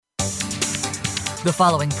The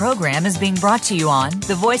following program is being brought to you on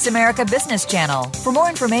the Voice America Business Channel. For more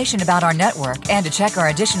information about our network and to check our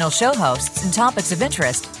additional show hosts and topics of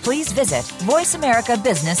interest, please visit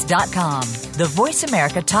voiceamericabusiness.com. The Voice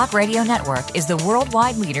America Talk Radio Network is the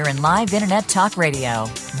worldwide leader in live Internet talk radio.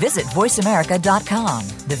 Visit voiceamerica.com.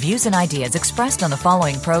 The views and ideas expressed on the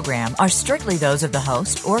following program are strictly those of the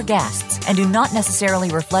host or guests and do not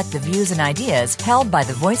necessarily reflect the views and ideas held by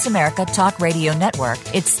the Voice America Talk Radio Network,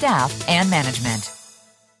 its staff, and management.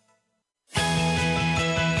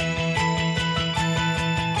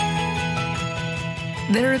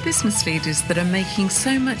 There are business leaders that are making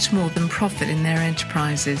so much more than profit in their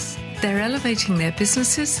enterprises. They're elevating their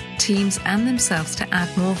businesses, teams, and themselves to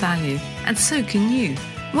add more value. And so can you.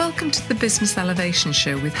 Welcome to the Business Elevation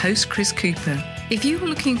Show with host Chris Cooper. If you are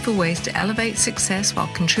looking for ways to elevate success while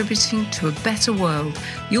contributing to a better world,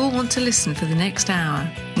 you'll want to listen for the next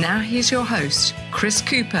hour. Now here's your host, Chris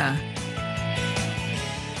Cooper.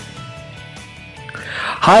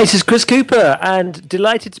 Hi, this is Chris Cooper, and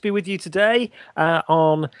delighted to be with you today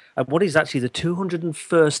on what is actually the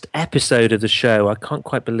 201st episode of the show. I can't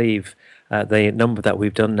quite believe the number that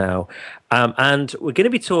we've done now. And we're going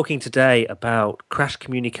to be talking today about crash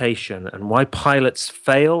communication and why pilots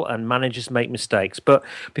fail and managers make mistakes. But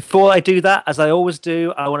before I do that, as I always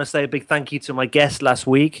do, I want to say a big thank you to my guest last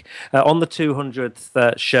week on the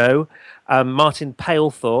 200th show, Martin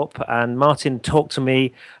Palethorpe. And Martin talked to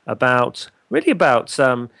me about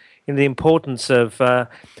the importance of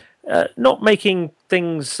not making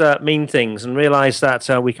things mean things, and realize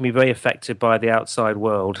that we can be very affected by the outside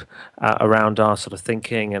world around our sort of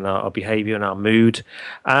thinking and our behavior and our mood,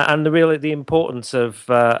 and the importance of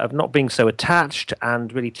not being so attached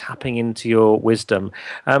and really tapping into your wisdom.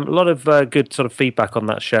 A lot of good sort of feedback on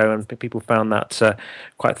that show, and people found that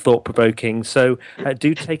quite thought-provoking, so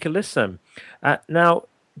do take a listen. Now,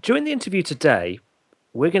 during the interview today,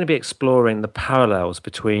 we're going to be exploring the parallels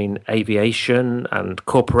between aviation and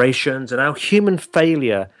corporations and how human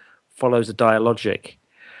failure follows a dialogic.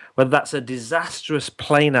 Whether that's a disastrous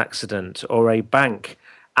plane accident or a bank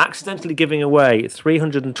accidentally giving away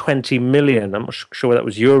 320 million, I'm not sure whether that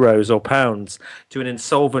was euros or pounds, to an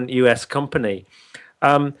insolvent US company.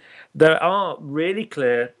 There are really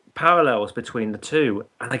clear parallels between the two,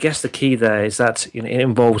 and I guess the key there is that it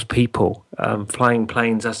involves people. Flying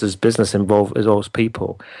planes, as does business, involves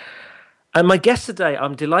people. And my guest today,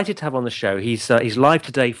 I'm delighted to have on the show. He's live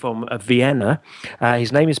today from Vienna.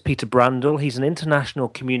 His name is Peter Brandl. He's an international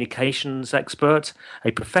communications expert,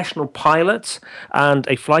 a professional pilot, and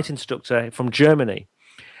a flight instructor from Germany.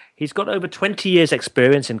 He's got over 20 years'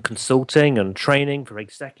 experience in consulting and training for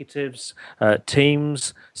executives,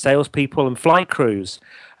 teams, salespeople, and flight crews.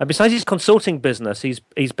 And besides his consulting business, he's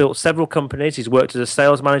built several companies. He's worked as a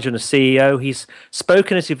sales manager and a CEO. He's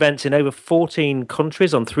spoken at events in over 14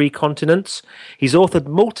 countries on 3 continents. He's authored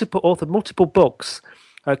multiple books.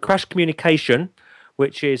 Crash Communication,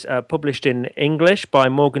 which is published in English by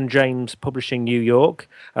Morgan James Publishing, New York.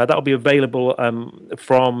 That will be available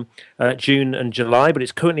from June and July, but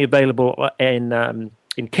it's currently available in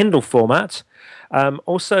Kindle format.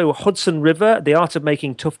 Also, Hudson River, The Art of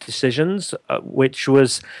Making Tough Decisions, which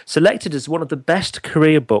was selected as one of the best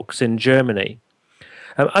career books in Germany.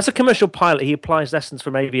 As a commercial pilot, he applies lessons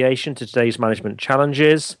from aviation to today's management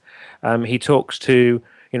challenges. He talks to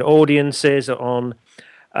audiences on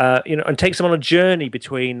and takes them on a journey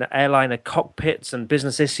between airliner cockpits and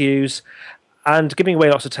business issues, and giving away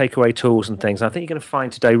lots of takeaway tools and things. And I think you're going to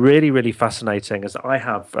find today really, really fascinating, as I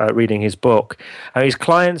have reading his book. His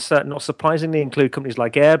clients, not surprisingly, include companies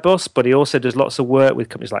like Airbus, but he also does lots of work with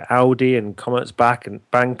companies like Audi and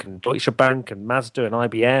Commerzbank and Deutsche Bank and Mazda and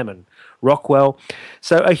IBM and Rockwell.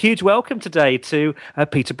 So a huge welcome today to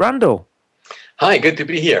Peter Brandl. Hi, good to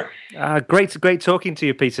be here. Great talking to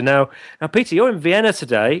you, Peter. Now, Peter, you're in Vienna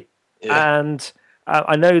today, and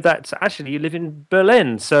I know that actually you live in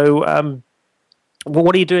Berlin. So,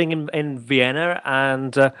 what are you doing in Vienna,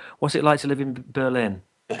 and what's it like to live in Berlin?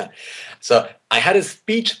 So, I had a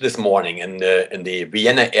speech this morning in the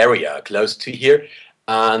Vienna area, close to here,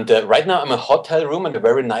 and right now I'm in a hotel room, in a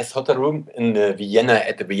very nice hotel room in Vienna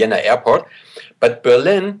at the Vienna airport. But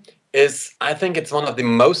Berlin is, I think, it's one of the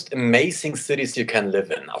most amazing cities you can live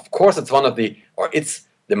in. Of course, it's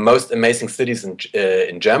the most amazing cities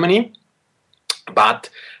in Germany, but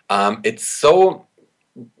it's so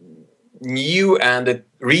new and it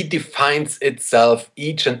redefines itself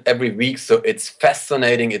each and every week. So it's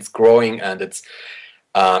fascinating, it's growing, and it's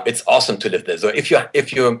awesome to live there. So if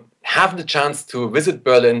you have the chance to visit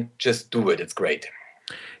Berlin, just do it. It's great.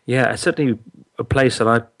 Yeah, it's certainly a place that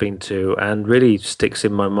I've been to, and really sticks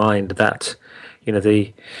in my mind that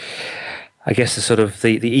the I guess the sort of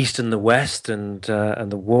the east and the west, and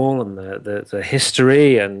the wall, and the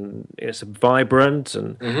history, and it's vibrant.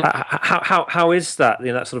 And how is that,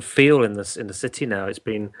 that sort of feel in the city now? It's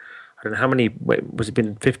been, I don't know how many, was it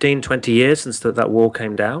been 15, 20 years since that wall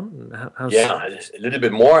came down? Yeah, a little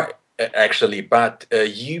bit more actually. But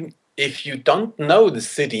if you don't know the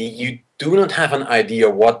city, you do not have an idea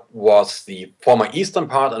what was the former eastern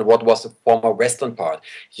part and what was the former western part.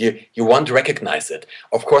 You won't recognize it.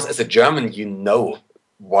 Of course, as a German, you know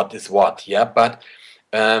what is what. Yeah, but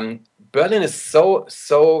Berlin is so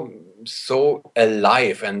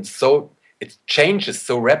alive, and so it changes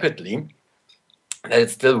so rapidly that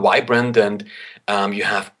it's still vibrant, and you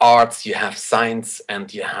have arts, you have science,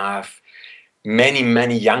 and you have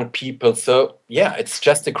many young people. So yeah, it's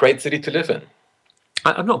just a great city to live in.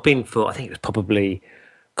 I've not been for, I think it was probably,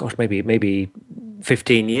 gosh, maybe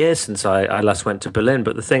 15 years since I last went to Berlin.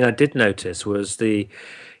 But the thing I did notice was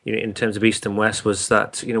in terms of East and West, was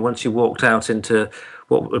that, once you walked out into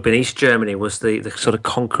what would have been East Germany, was the sort of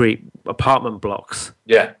concrete apartment blocks.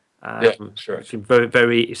 Yeah. Yeah, sure. It seemed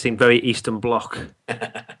very Eastern Bloc.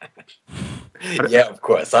 Yeah, of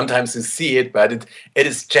course. Sometimes you see it, but it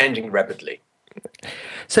is changing rapidly.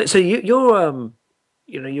 So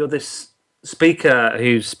you're this speaker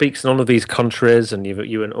who speaks in all of these countries, and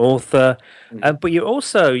you're an author, but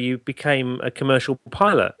you became a commercial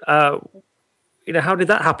pilot. How did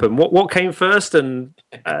that happen? What came first, and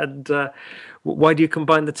why do you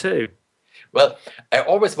combine the two? Well, I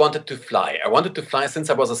always wanted to fly. I wanted to fly since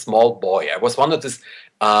I was a small boy. I was one of these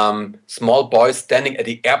small boys standing at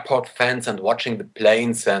the airport fence and watching the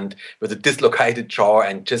planes, and with a dislocated jaw,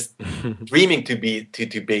 and just dreaming to be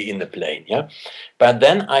in the plane. Yeah, but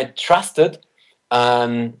then I trusted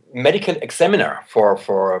medical examiner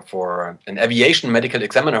for an aviation medical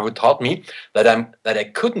examiner, who taught me that I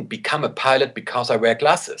couldn't become a pilot because I wear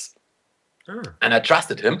glasses, and I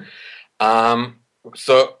trusted him.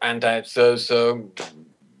 So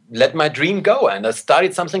let my dream go, and I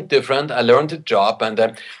studied something different. I learned a job, and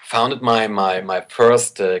I founded my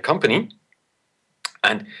first company.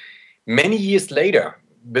 And many years later,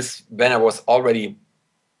 when I was already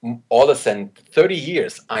older than 30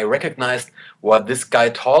 years, I recognized what this guy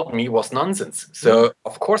taught me was nonsense. So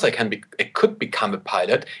of course I could become a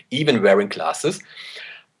pilot even wearing glasses,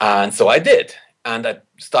 and so I did. And I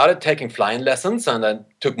started taking flying lessons, and I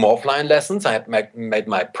took more flying lessons. I had made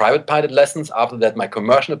my private pilot lessons. After that, my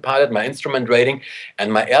commercial pilot, my instrument rating,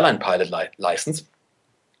 and my airline pilot license.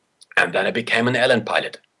 And then I became an airline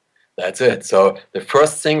pilot. That's it. So the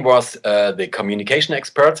first thing was the communication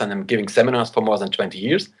experts, and I'm giving seminars for more than 20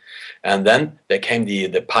 years. And then there came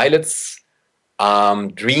the pilot's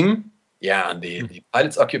dream, and the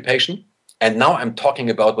pilot's occupation. And now I'm talking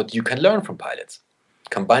about what you can learn from pilots,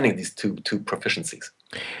 combining these two proficiencies.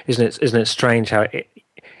 Isn't it strange how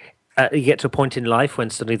you get to a point in life when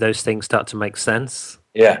suddenly those things start to make sense?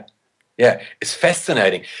 Yeah, it's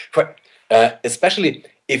fascinating. For especially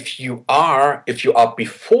if you are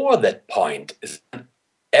before that point,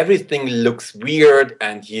 everything looks weird,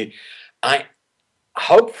 and I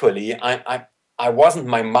wasn't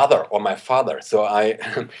my mother or my father, so I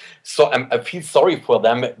feel sorry for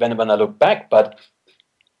them when I look back. But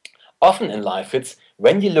often in life, it's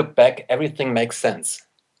when you look back, everything makes sense.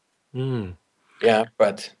 Yeah,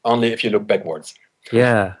 but only if you look backwards.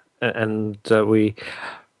 Yeah, and we,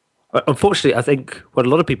 unfortunately, I think what a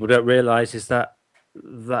lot of people don't realize is that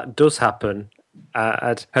does happen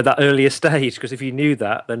at that earlier stage. Because if you knew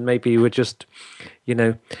that, then maybe you would just,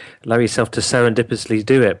 allow yourself to serendipitously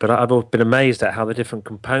do it. But I've been amazed at how the different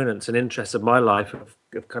components and interests of my life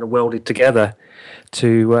have kind of welded together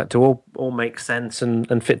to all make sense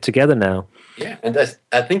and fit together now. Yeah, and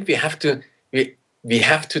I think we have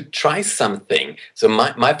to try something. So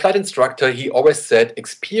my flight instructor, he always said,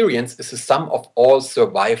 experience is the sum of all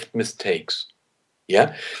survived mistakes.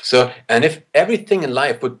 Yeah. So, and if everything in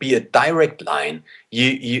life would be a direct line,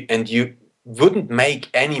 you wouldn't make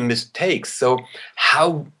any mistakes. So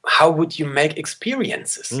how would you make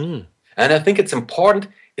experiences? And I think it's important.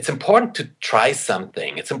 It's important to try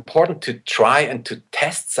something. It's important to try and to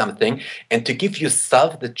test something, and to give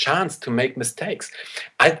yourself the chance to make mistakes.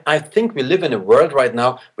 I think we live in a world right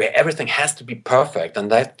now where everything has to be perfect,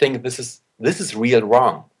 and I think this is real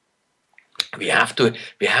wrong. We have to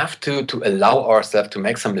allow ourselves to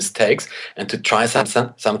make some mistakes and to try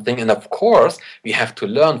something, and of course we have to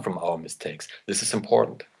learn from our mistakes. This is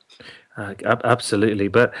important. Absolutely,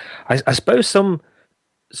 but I suppose some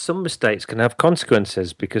mistakes can have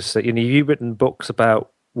consequences, because you've written books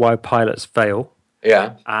about why pilots fail,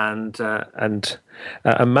 Yeah. and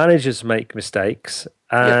managers make mistakes,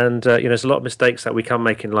 and there's a lot of mistakes that we can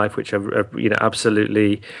make in life, which are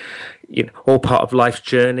absolutely all part of life's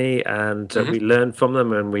journey, and we learn from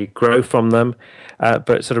them and we grow from them.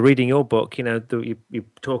 But sort of reading your book, you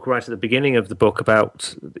talk right at the beginning of the book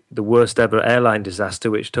about the worst ever airline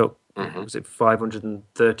disaster, which took was it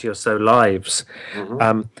 530 or so lives.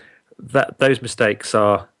 That those mistakes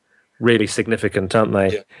are really significant, aren't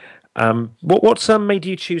they? Yeah. What made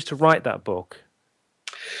you choose to write that book?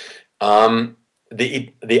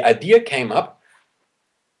 The idea came up.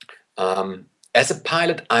 As a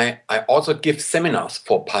pilot, I also give seminars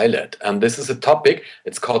for pilot, and this is a topic.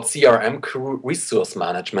 It's called CRM, Crew Resource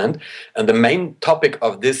Management, and the main topic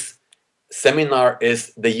of this seminar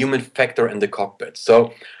is the human factor in the cockpit.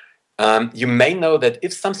 So you may know that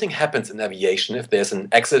if something happens in aviation, if there's an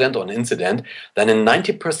accident or an incident, then in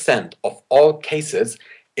 90% of all cases,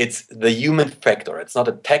 it's the human factor. It's not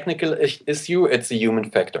a technical issue, it's a human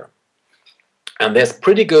factor. And there's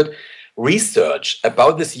pretty good research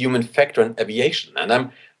about this human factor in aviation.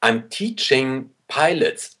 And I'm teaching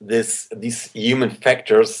pilots these human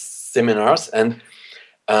factors seminars. And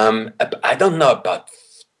I don't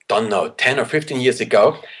know, 10 or 15 years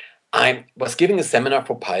ago, I was giving a seminar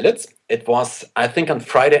for pilots. It was, I think, on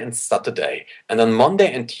Friday and Saturday. And on Monday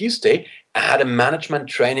and Tuesday, I had a management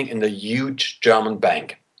training in a huge German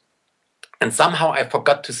bank. And somehow I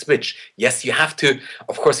forgot to switch. Yes, you have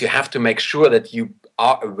to make sure that you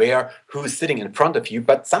are aware who is sitting in front of you.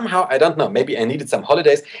 But somehow, I don't know, maybe I needed some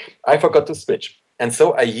holidays. I forgot to switch. And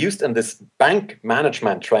so I used in this bank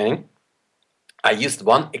management training, I used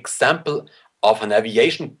one example of an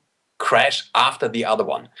aviation crash after the other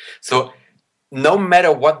one. So no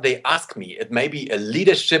matter what they ask me, it may be a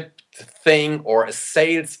leadership thing or a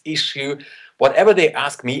sales issue, whatever they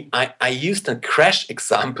ask me, I used a crash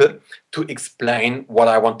example to explain what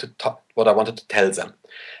I wanted to tell them.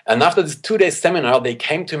 And after this 2-day seminar, they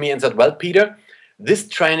came to me and said, well, Peter, this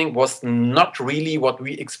training was not really what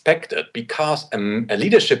we expected, because a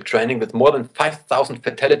leadership training with more than 5,000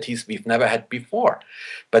 fatalities we've never had before.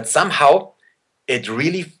 But somehow it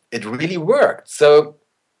really worked. So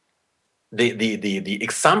the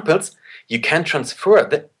examples, you can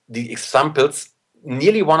transfer the examples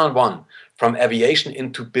nearly one-on-one from aviation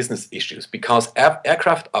into business issues, because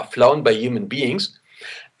aircraft are flown by human beings,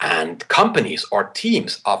 and companies or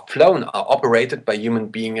teams are operated by human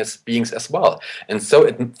beings as well. And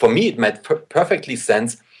so for me, it made perfectly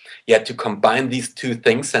sense, to combine these two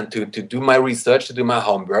things and to do my research, to do my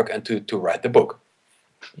homework, and to write the book.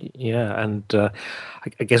 Yeah, and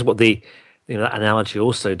I guess what the that analogy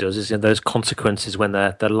also does is those consequences when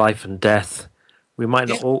they're life and death. We might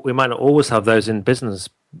not always have those in business,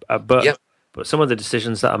 but some of the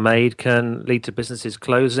decisions that are made can lead to businesses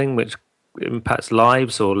closing, which impacts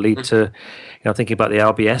lives, or lead to thinking about the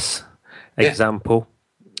RBS example,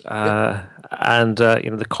 and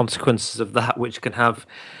the consequences of that, which can have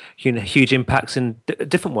huge impacts in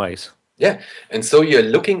different ways. Yeah, and so you're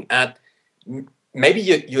looking at maybe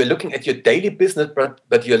you're looking at your daily business,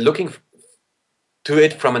 but you're looking to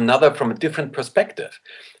it from a different perspective.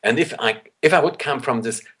 And if I would come from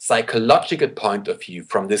this psychological point of view,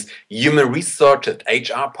 from this human research and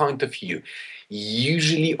HR point of view,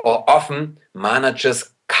 usually or often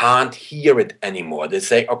managers can't hear it anymore. They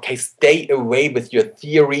say, okay, stay away with your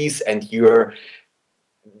theories and your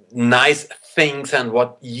nice things and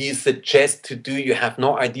what you suggest to do. You have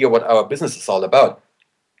no idea what our business is all about.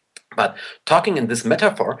 But talking in this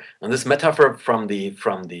metaphor, from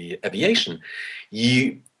the aviation,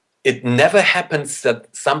 it never happens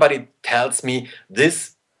that somebody tells me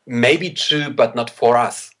this may be true, but not for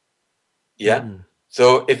us. Yeah.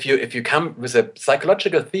 So if you come with a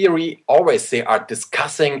psychological theory, always they are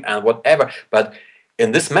discussing and whatever. But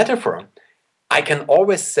in this metaphor, I can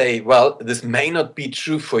always say, well, this may not be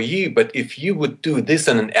true for you, but if you would do this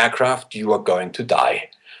in an aircraft, you are going to die.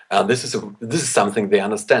 This is something they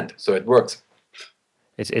understand, so it works.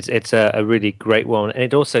 It's a really great one, and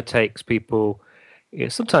it also takes people.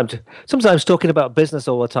 Sometimes talking about business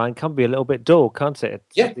all the time can be a little bit dull, can't it?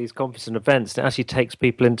 At these conferences and events, it actually takes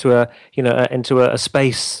people into a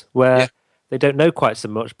space where they don't know quite so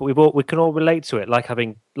much, but we can all relate to it. Like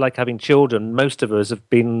having children, most of us have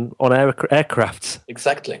been on aircrafts.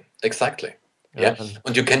 Exactly. Yeah,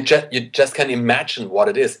 and you just can imagine what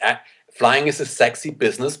it is. Flying is a sexy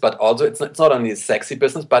business, but also it's not only a sexy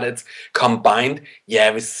business, but it's combined,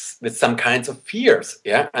 with some kinds of fears,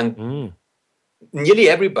 and nearly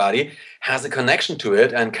everybody has a connection to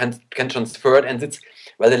it and can transfer it. And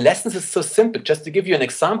the lessons is so simple. Just to give you an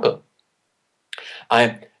example,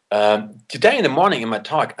 today in the morning in my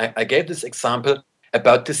talk, I gave this example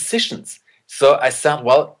about decisions. So I said,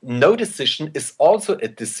 well, no decision is also a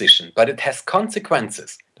decision, but it has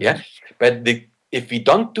consequences. Yeah. But if we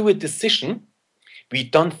don't do a decision, we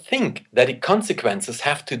don't think that the consequences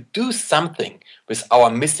have to do something with our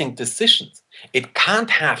missing decisions. It can't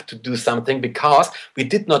have to do something because we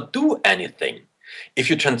did not do anything. If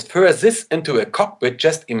you transfer this into a cockpit,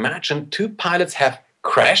 just imagine two pilots have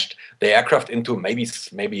crashed the aircraft into maybe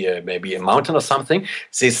a mountain or something.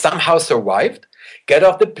 They somehow survived, get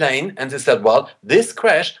off the plane, and they said, well, this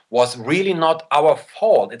crash was really not our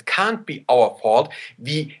fault. It can't be our fault.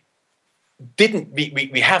 We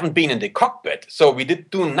haven't been in the cockpit, so we did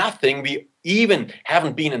do nothing. We even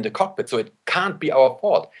haven't been in the cockpit, so it can't be our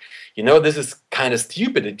fault. This is kind of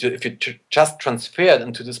stupid if you just transfer it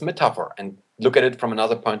into this metaphor and look at it from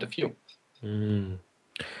another point of view.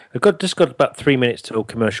 We've just got about 3 minutes till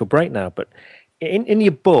commercial break now, but in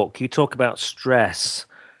your book, you talk about stress.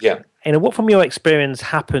 Yeah. What from your experience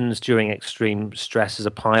happens during extreme stress as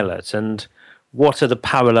a pilot, and what are the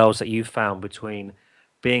parallels that you found between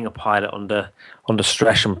being a pilot under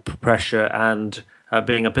stress and pressure and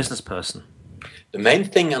being a business person? The main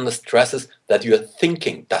thing under stress is that your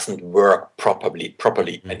thinking doesn't work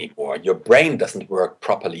properly anymore. Your brain doesn't work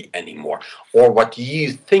properly anymore, or what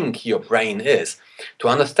you think your brain is. To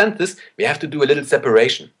understand this, we have to do a little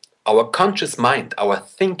separation. Our conscious mind, our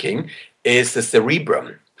thinking, is the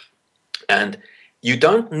cerebrum. And you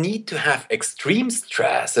don't need to have extreme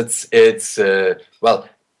stress.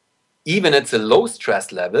 Even it's a low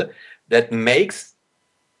stress level that makes,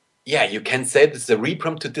 you can say the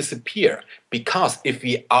cerebrum to disappear. Because if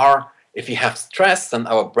we have stress, then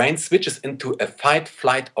our brain switches into a fight,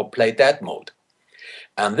 flight, or play dead mode.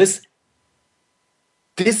 And this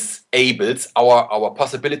disables our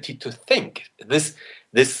possibility to think. This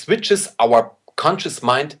switches our conscious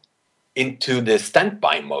mind into the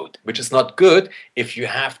standby mode, which is not good if you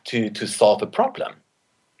have to solve a problem.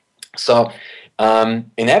 So in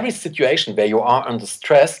every situation where you are under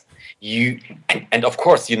stress, and of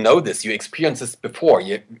course you know this, you experienced this before.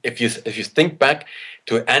 If you think back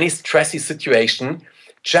to any stressy situation,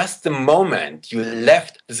 just the moment you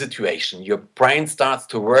left the situation, your brain starts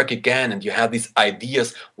to work again, and you have these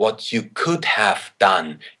ideas what you could have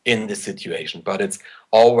done in the situation, but it's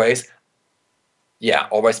always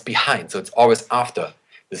behind. So it's always after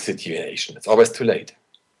the situation. It's always too late.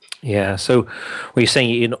 Yeah. So what you're saying,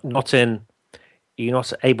 you're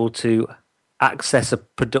not able to access a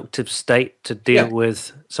productive state to deal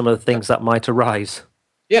with some of the things that might arise.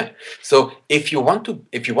 Yeah. So if you want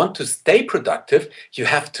to stay productive, you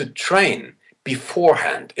have to train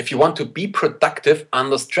beforehand. If you want to be productive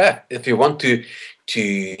under stress, if you want to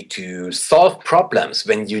solve problems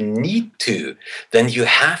when you need to, then you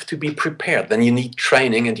have to be prepared. Then you need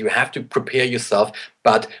training, and you have to prepare yourself,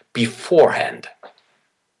 but beforehand.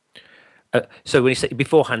 So when you say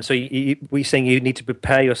beforehand, so we're saying you need to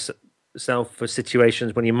prepare yourself for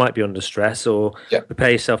situations when you might be under stress, or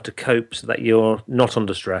prepare yourself to cope so that you're not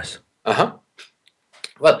under stress.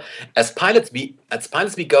 Well, as pilots, we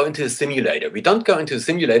go into a simulator. We don't go into a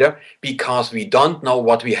simulator because we don't know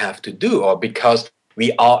what we have to do, or because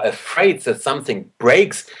we are afraid that something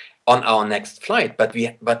breaks on our next flight. But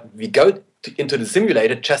we go into the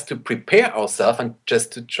simulator just to prepare ourselves and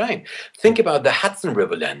just to train. Think about the Hudson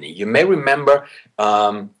River landing. You may remember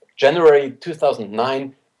January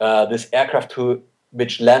 2009, this aircraft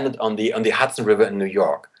which landed on the Hudson River in New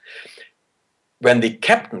York. When the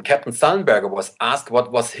Captain Sullenberger, was asked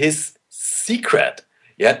what was his secret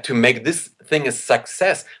to make this thing a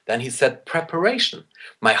success, then he said, preparation.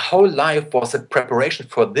 My whole life was a preparation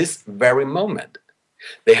for this very moment.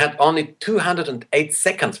 They had only 208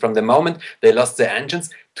 seconds from the moment they lost their engines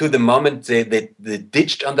to the moment they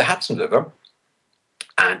ditched on the Hudson River.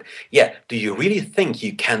 And do you really think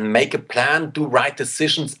you can make a plan, do right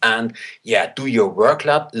decisions, and do your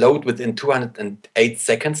workload within 208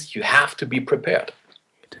 seconds? You have to be prepared.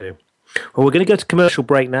 You do. Well, we're going to go to commercial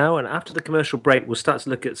break now, and after the commercial break, we'll start to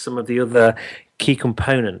look at some of the other key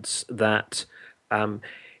components that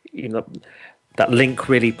that link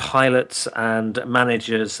really pilots and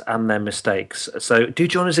managers and their mistakes. So do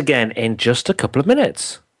join us again in just a couple of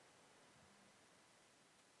minutes.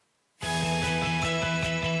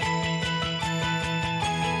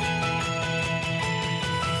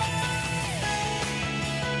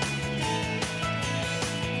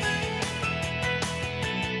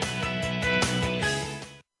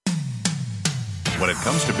 When it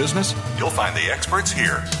comes to business, you'll find the experts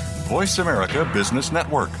here. Voice America Business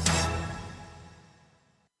Network.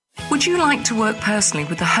 Would you like to work personally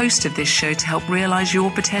with the host of this show to help realize your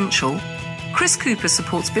potential? Chris Cooper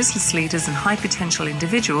supports business leaders and high potential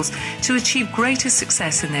individuals to achieve greater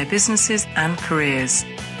success in their businesses and careers.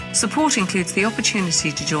 Support includes the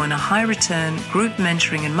opportunity to join a high return group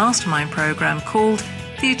mentoring and mastermind program called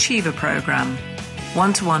the Achiever Program,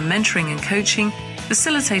 one-to-one mentoring and coaching,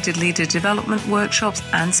 facilitated leader development workshops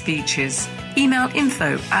and speeches. Email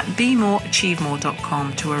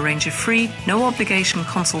info@bemoreachievemore.com to arrange a free, no-obligation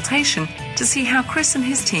consultation to see how Chris and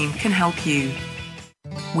his team can help you.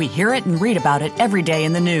 We hear it and read about it every day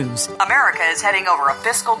in the news. America is heading over a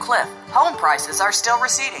fiscal cliff. Home prices are still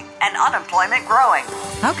receding and unemployment growing.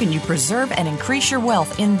 How can you preserve and increase your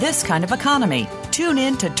wealth in this kind of economy? Tune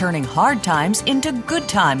in to Turning Hard Times into Good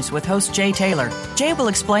Times with host Jay Taylor. Jay will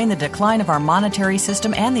explain the decline of our monetary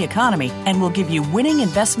system and the economy and will give you winning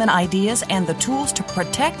investment ideas and the tools to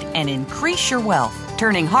protect and increase your wealth.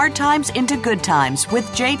 Turning Hard Times into Good Times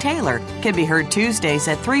with Jay Taylor can be heard Tuesdays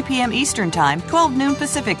at 3 p.m. Eastern Time, 12 noon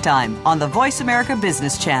Pacific Time on the Voice America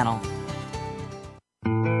Business Channel.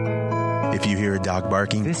 If you hear a dog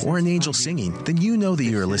barking or an angel singing, then you know that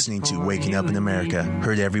you are listening to Waking Up in America.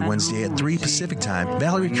 Heard every Wednesday at 3 Pacific Time,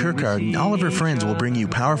 Valerie Kirkard and all of her friends will bring you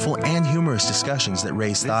powerful and humorous discussions that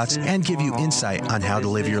raise thoughts and give you insight on how to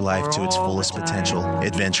live your life to its fullest potential.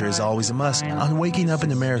 Adventure is always a must on Waking Up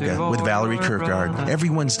in America with Valerie Kirkard every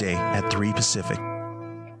Wednesday at 3 Pacific.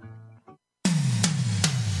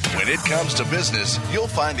 When it comes to business, you'll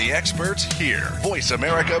find the experts here. Voice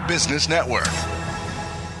America Business Network.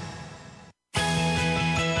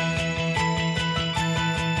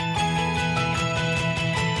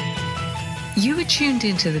 You are tuned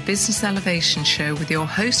into the Business Elevation Show with your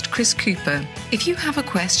host, Chris Cooper. If you have a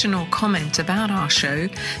question or comment about our show,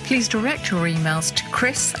 please direct your emails to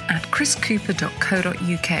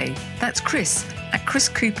chris@chriscooper.co.uk. That's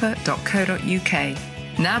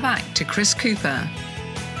chris@chriscooper.co.uk. Now back to Chris Cooper.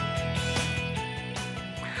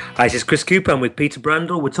 Hi, this is Chris Cooper. I'm with Peter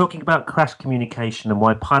Brandl. We're talking about crash communication and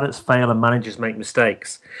why pilots fail and managers make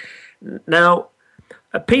mistakes. Now,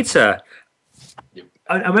 Peter,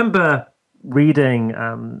 I remember reading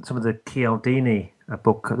some of the Cialdini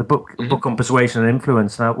book, the book on persuasion and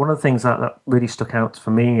influence. Now, one of the things that really stuck out for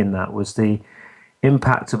me in that was the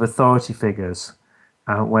impact of authority figures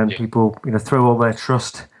when people, throw all their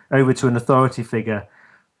trust over to an authority figure.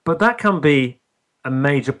 But that can be a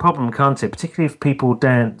major problem, can't it? Particularly if people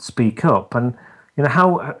daren't speak up. And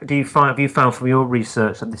how have you found from your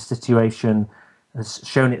research that this situation has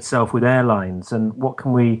shown itself with airlines, and what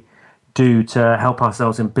can we do to help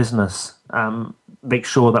ourselves in business make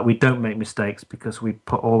sure that we don't make mistakes because we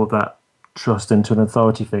put all of that trust into an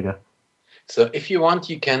authority figure? So if you want,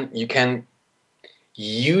 you can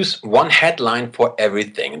use one headline for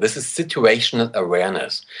everything. This is situational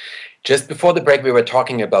awareness. Just before the break, we were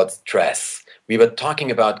talking about stress. We were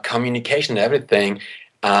talking about communication and everything.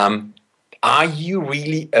 Are you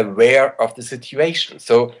really aware of the situation?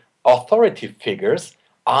 So authority figures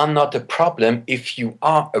are not a problem if you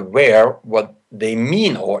are aware what they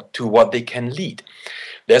mean or to what they can lead.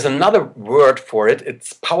 There's another word for it.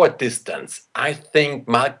 It's power distance. I think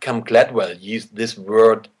Malcolm Gladwell used this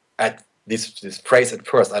word at this phrase at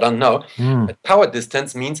first. I don't know. But power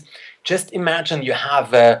distance means, just imagine you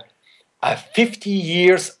have a 50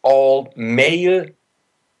 years old male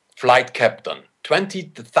flight captain,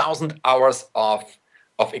 20,000 hours of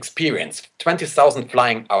experience, 20,000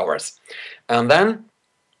 flying hours. And then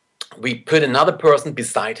we put another person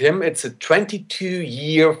beside him. It's a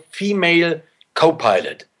 22-year female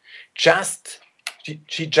co-pilot.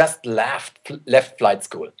 She just left flight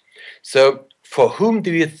school. So for whom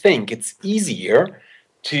do you think it's easier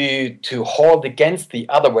to hold against the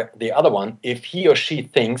other one if he or she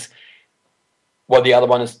thinks what the other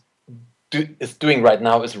one is doing right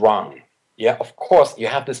now is wrong? Yeah, of course you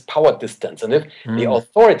have this power distance, and if the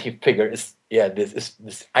authority figure is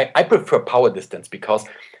I prefer power distance because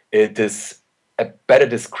it is a better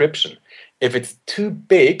description. If it's too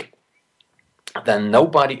big, then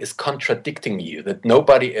nobody is contradicting you, that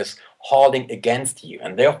nobody is holding against you,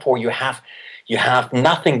 and therefore you have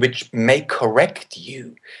nothing which may correct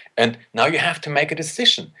you. And now you have to make a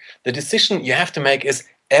decision. The decision you have to make is,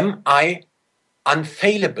 am I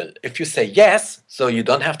unfailable? If you say yes, so you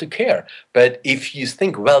don't have to care. But if you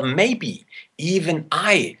think, well, maybe even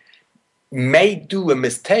I may do a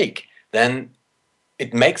mistake, then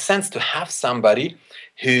it makes sense to have somebody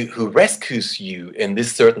who rescues you in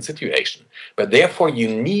this certain situation. But therefore you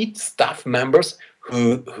need staff members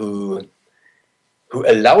who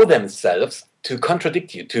allow themselves to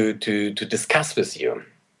contradict you, to discuss with you.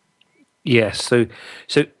 Yes. So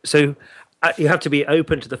you have to be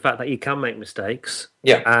open to the fact that you can make mistakes.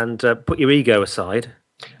 Yeah. And put your ego aside.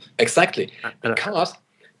 Exactly.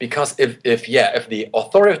 because if the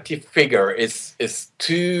authority figure is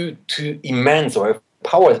too immense, or if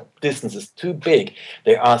power distance is too big,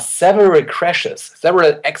 there are several crashes,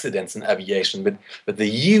 several accidents in aviation with a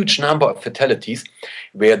huge number of fatalities,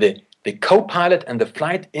 where the co-pilot and the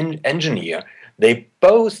flight engineer, they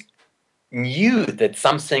both knew that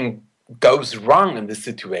something goes wrong in this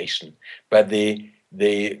situation, but they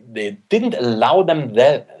didn't allow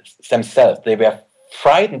themselves. They were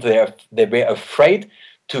frightened. They were afraid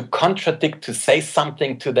to contradict, to say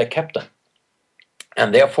something to their captain.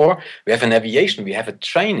 And therefore, we have in aviation, we have a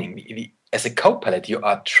training. As a co-pilot, you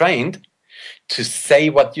are trained to say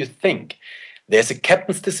what you think. There's a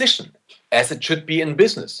captain's decision, as it should be in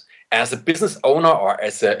business. As a business owner or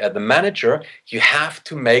as the manager, you have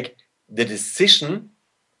to make the decision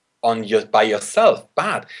by yourself,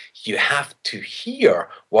 but you have to hear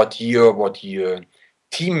what your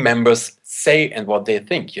team members say and what they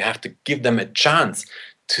think. You have to give them a chance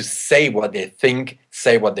to say what they think,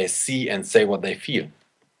 say what they see, and say what they feel.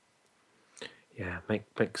 Yeah,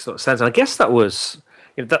 makes sort of sense. I guess that was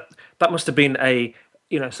that must have been a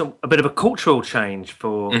bit of a cultural change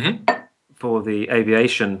for the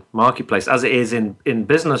aviation marketplace, as it is in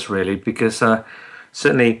business, really, because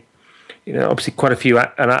certainly, obviously quite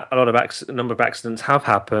a number of accidents have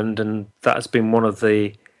happened, and that has been one of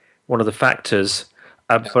the factors.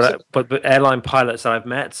 But airline pilots that I've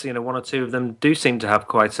met, one or two of them do seem to have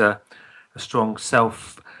quite a strong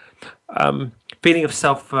feeling of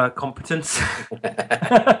self-competence.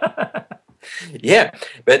 Yeah,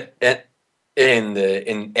 but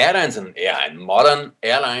in airlines and in modern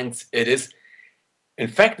airlines, it is. In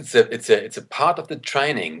fact, it's a part of the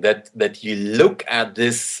training that you look at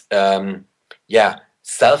this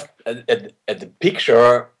self at the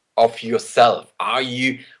picture of yourself.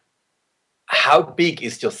 How big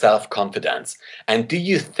is your self-confidence, and do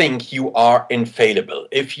you think you are infallible?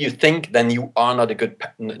 If you think, then you are not a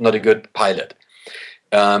good pilot.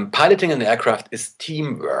 Piloting an aircraft is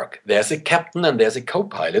teamwork. There's a captain and there's a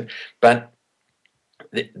co-pilot, but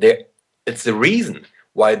it's the reason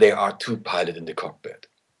why there are two pilots in the cockpit.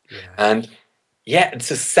 Yeah. And it's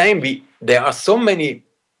the same. There are so many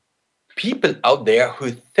people out there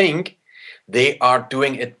who think they are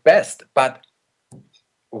doing it best, but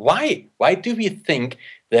why do we think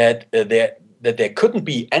that there couldn't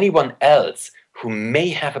be anyone else who may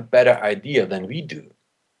have a better idea than we do?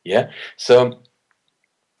 Yeah. So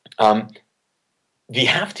we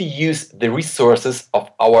have to use the resources of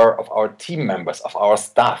our team members, of our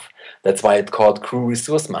staff. That's why it's called crew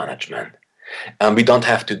resource management. And we don't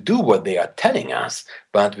have to do what they are telling us,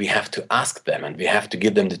 but we have to ask them, and we have to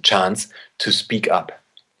give them the chance to speak up.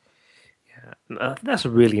 Yeah, I think that's a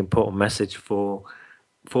really important message for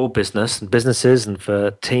businesses and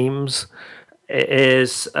for teams. It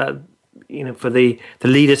is for the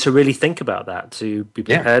leader to really think about that, to be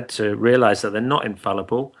prepared to realize that they're not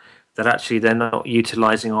infallible, that actually they're not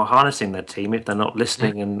utilizing or harnessing their team if they're not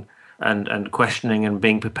listening and questioning and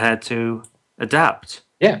being prepared to adapt.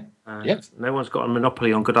 No one's got a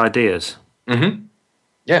monopoly on good ideas. Mm-hmm.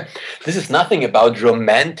 Yeah, this is nothing about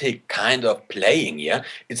romantic kind of playing. Yeah,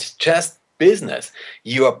 it's just business.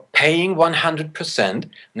 You are paying 100%,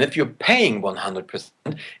 and if you're paying 100%,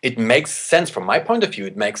 it makes sense, from my point of view,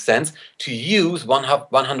 it makes sense to use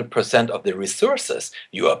 100% of the resources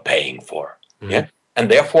you are paying for. Mm-hmm. Yeah, and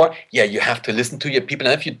therefore, you have to listen to your people.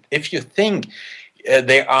 And if you think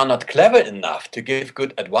they are not clever enough to give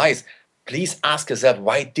good advice, please ask yourself,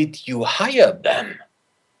 why did you hire them?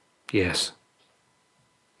 Yes.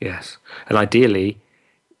 And ideally,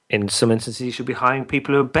 in some instances, you should be hiring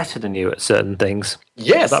people who are better than you at certain things.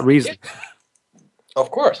 Yes. For that reason. Yes.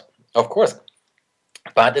 Of course.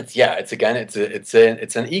 But it's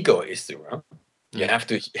an ego issue. Huh? You have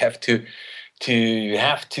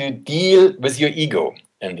to deal with your ego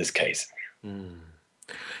in this case. Mm.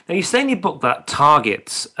 Now, you say in your book that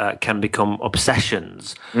targets can become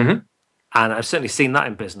obsessions. Mm-hmm. And I've certainly seen that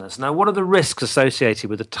in business. Now, what are the risks associated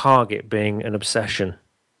with a target being an obsession?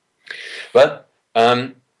 Well,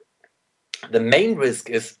 the main risk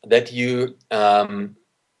is that you are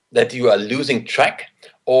losing track,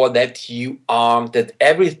 or that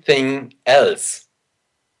everything else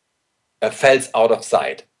falls out of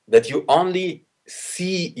sight. That you only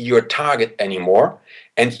see your target anymore,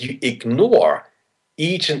 and you ignore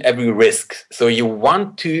each and every risk. So you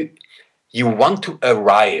want to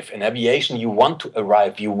arrive in aviation. You want to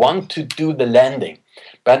arrive. You want to do the landing,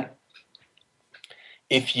 but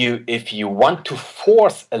if you want to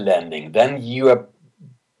force a landing, then you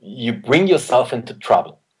bring yourself into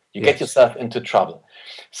trouble. You get yourself into trouble.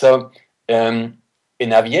 So in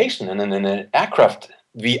aviation and in an aircraft,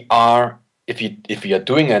 we are if you're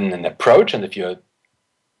doing an approach, and if you're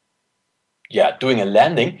doing a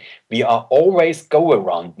landing, we are always go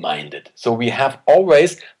around minded. So we have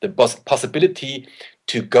always the possibility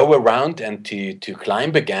to go around and to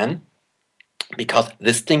climb again, because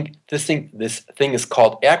this thing is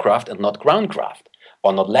called aircraft and not ground craft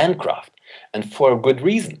or not land craft, and for a good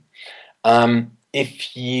reason. We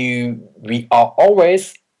are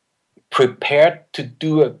always prepared to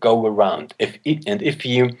do a go around. If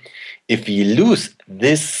you lose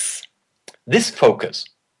this focus,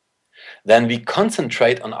 then we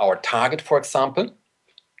concentrate on our target, for example,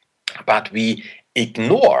 but we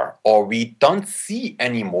ignore or we don't see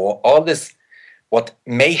anymore all this what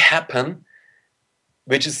may happen,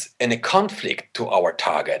 which is in a conflict to our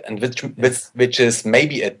target, and which is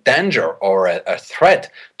maybe a danger or a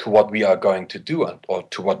threat to what we are going to do or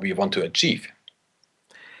to what we want to achieve.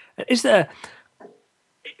 Is there,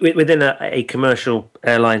 within a commercial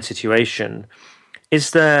airline situation,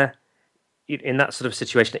 is there, in that sort of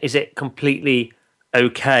situation, is it completely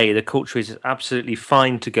okay? The culture is absolutely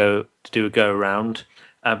fine to do a go around,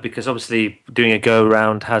 because obviously doing a go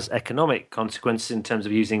around has economic consequences in terms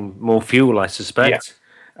of using more fuel, I suspect,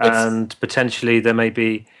 and potentially there may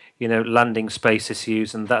be landing space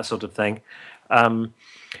issues and that sort of thing.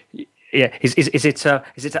 Is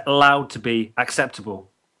it allowed to be acceptable?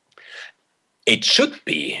 It should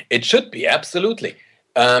be. It should be, absolutely.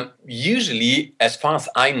 Usually, as far as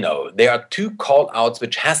I know, there are two call-outs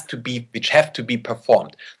which have to be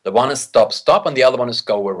performed. The one is stop, and the other one is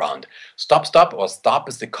go around. Stop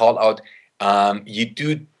is the call-out you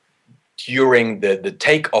do during the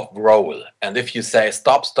take-off roll. And if you say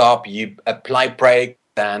stop, you apply brake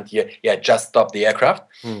and just stop the aircraft.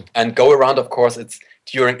 And go around, of course, it's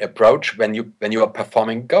during approach when you are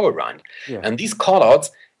performing go around. Yeah. And these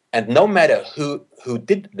call-outs, and no matter who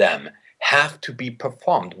did them, have to be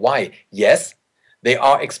performed. Why? Yes, they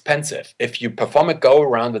are expensive. If you perform a go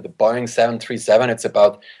around with the Boeing 737, it's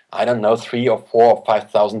about, I don't know, 3,000 or 4,000 or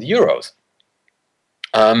 5,000 euros.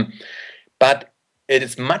 But it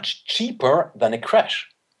is much cheaper than a crash.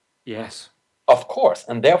 Yes, of course,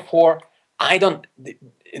 and therefore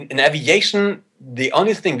in aviation, the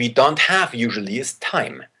only thing we don't have usually is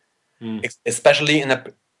time, especially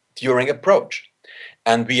during approach.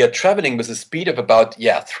 And we are traveling with a speed of about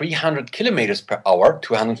 300 kilometers per hour,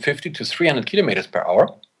 250 to 300 kilometers per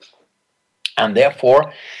hour. And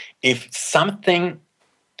therefore, if something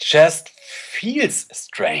just feels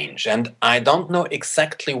strange, and I don't know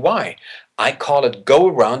exactly why, I call it go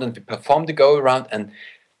around, and we perform the go around, and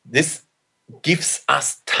this gives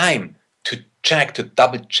us time to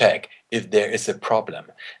double check if there is a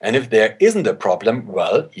problem. And if there isn't a problem,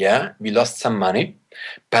 well, we lost some money,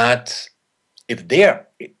 but if there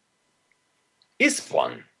is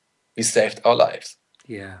one, we saved our lives.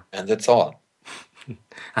 Yeah. And that's all.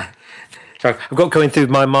 Sorry, I've got going through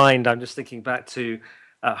my mind. I'm just thinking back to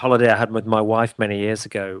a holiday I had with my wife many years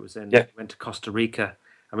ago. It was we went to Costa Rica,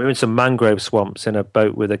 and we were in some mangrove swamps in a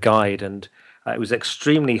boat with a guide, and it was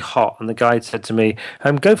extremely hot. And the guide said to me,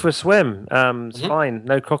 go for a swim. It's fine.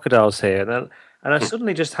 No crocodiles here. And I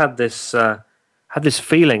suddenly just had this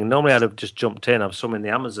feeling. Normally I'd have just jumped in. I've swum in the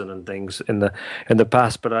Amazon and things in the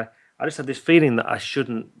past, but I just had this feeling that I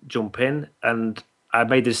shouldn't jump in, and I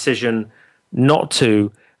made the decision not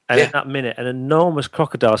to. And in that minute, an enormous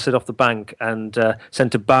crocodile slid off the bank and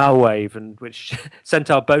sent a bow wave, and which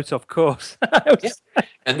sent our boat off course.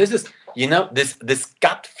 And this is, this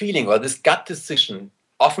gut feeling or this gut decision.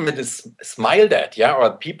 Often it is smiled at,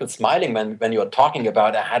 or people smiling when you are talking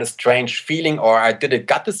about I had a strange feeling or I did a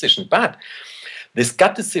gut decision. But this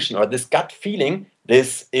gut decision or this gut feeling,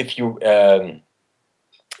 if you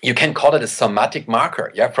you can call it a somatic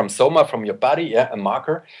marker, from soma, from your body, a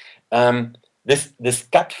marker. This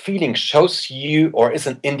gut feeling shows you or is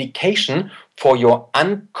an indication for your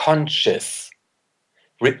unconscious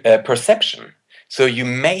perception. So you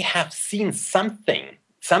may have seen something.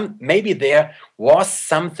 Maybe there was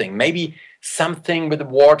something. Maybe something with the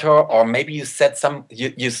water, or maybe you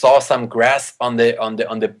saw some grass on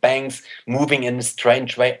the banks moving in a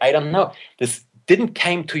strange way. I don't know. This didn't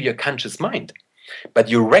came to your conscious mind, but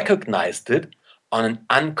you recognized it on an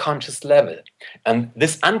unconscious level. And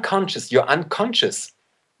this unconscious, your unconscious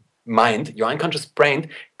mind, your unconscious brain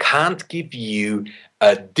can't give you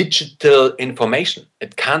digital information.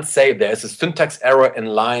 It can't say there's a syntax error in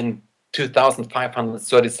line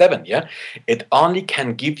 2537. It only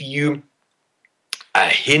can give you a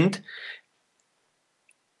hint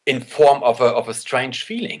in form of a strange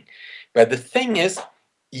feeling. But the thing is,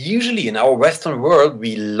 usually in our Western world,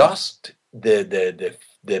 we lost the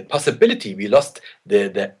possibility, we lost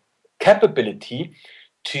the capability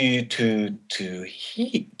to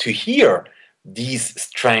hear these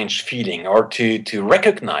strange feeling, or to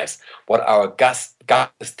recognize what our gut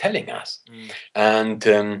is telling us.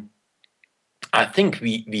 And I think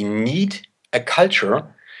we need a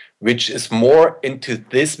culture which is more into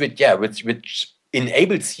this, which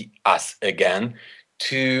enables us again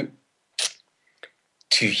to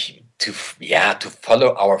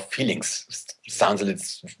follow our feelings. Sounds a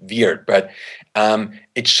little weird, but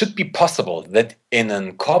it should be possible that in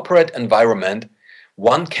a corporate environment,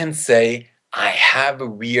 one can say, I have a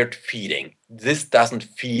weird feeling. This doesn't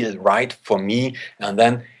feel right for me. And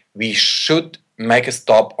then we should make a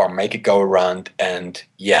stop or make a go around and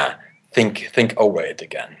think over it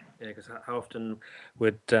again. Yeah, because how often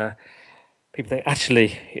would people think,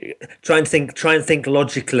 actually, try and think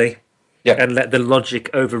logically, and let the logic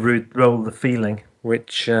overrule the feeling,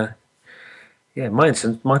 which, in my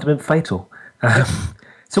instance, might have been fatal.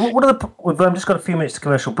 So what are we've just got a few minutes to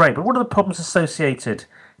commercial break, but what are the problems associated?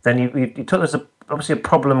 Then you took there's obviously a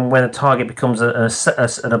problem when a target becomes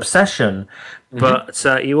an obsession, but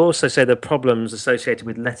you also say there are problems associated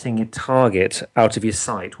with letting your target out of your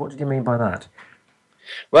sight. What did you mean by that?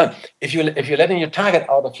 Well, if you're letting your target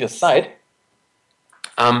out of your sight,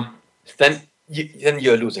 then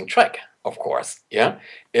you're losing track, of course. Yeah,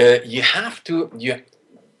 you have to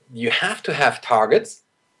have targets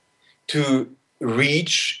to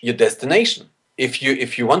reach your destination.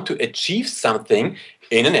 If you want to achieve something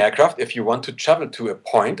in an aircraft, if you want to travel to a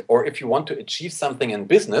point, or if you want to achieve something in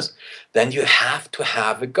business, then you have to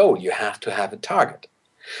have a goal. You have to have a target.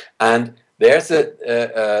 And there's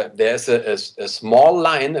a small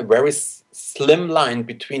line, a very slim line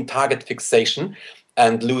between target fixation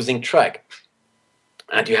and losing track.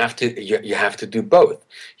 And you have to do both.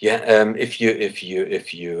 If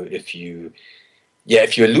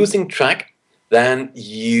you're losing track, then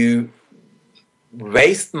you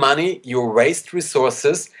waste money, you waste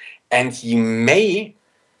resources, and you may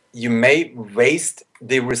waste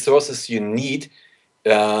the resources you need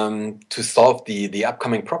to solve the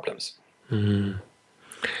upcoming problems. I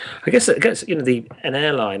guess an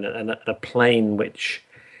airline and a plane which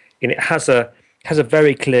it has a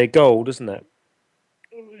very clear goal, doesn't it?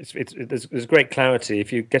 There's great clarity.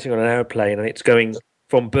 If you're getting on an airplane and it's going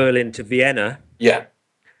from Berlin to Vienna,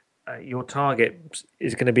 your target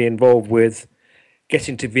is going to be involved with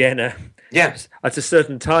getting to Vienna at a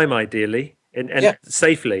certain time, ideally, and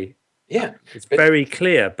safely. Yeah, it's very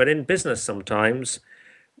clear. But in business, sometimes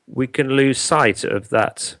we can lose sight of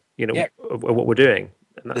that. Of what we're doing.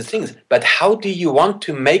 The thing is, but how do you want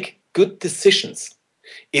to make good decisions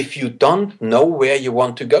if you don't know where you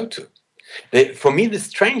want to go to? For me, the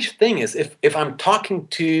strange thing is if I'm talking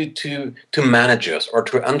to managers or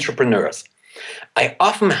to entrepreneurs, I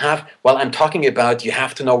often I'm talking about you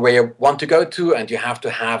have to know where you want to go to, and you have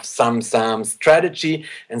to have some strategy.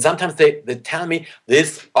 And sometimes they tell me,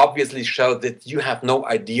 this obviously shows that you have no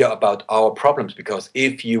idea about our problems, because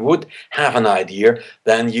if you would have an idea,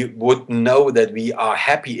 then you would know that we are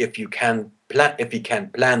happy if we can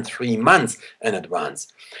plan 3 months in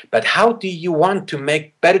advance. But how do you want to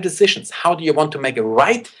make better decisions? How do you want to make a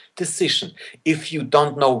right decision if you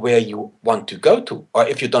don't know where you want to go to, or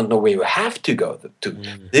if you don't know where you have to go to?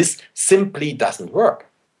 This simply doesn't work.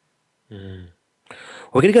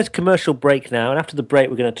 We're going to go to commercial break now, and after the break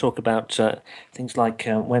we're going to talk about things like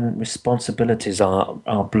when responsibilities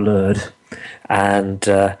are blurred, and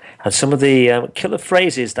some of the killer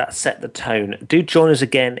phrases that set the tone. Do join us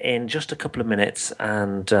again in just a couple of minutes,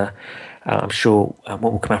 and I'm sure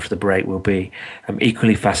what will come after the break will be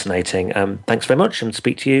equally fascinating. Thanks very much, and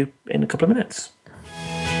speak to you in a couple of minutes.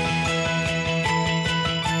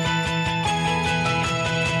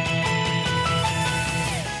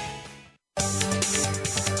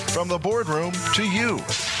 From the boardroom to you,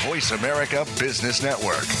 Voice America Business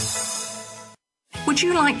Network. Would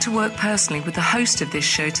you like to work personally with the host of this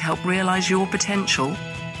show to help realize your potential?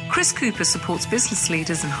 Chris Cooper supports business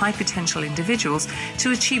leaders and high potential individuals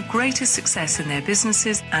to achieve greater success in their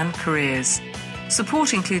businesses and careers.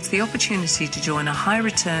 Support includes the opportunity to join a high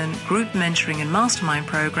return group mentoring and mastermind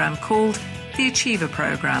program called the Achiever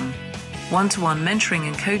Program. One-to-one mentoring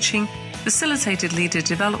and coaching, facilitated leader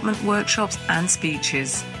development workshops and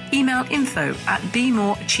speeches. Email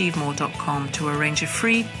info@bemoreachievemore.com to arrange a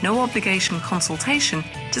free, no-obligation consultation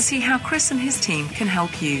to see how Chris and his team can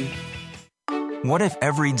help you. What if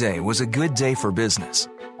every day was a good day for business?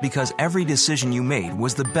 Because every decision you made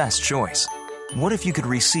was the best choice. What if you could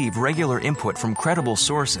receive regular input from credible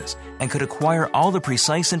sources and could acquire all the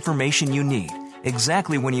precise information you need,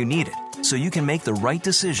 exactly when you need it, so you can make the right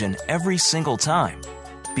decision every single time?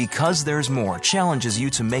 Because There's More challenges you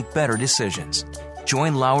to make better decisions.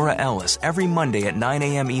 Join Laura Ellis every Monday at 9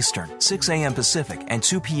 a.m. Eastern, 6 a.m. Pacific, and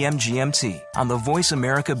 2 p.m. GMT on the Voice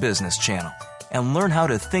America Business Channel and learn how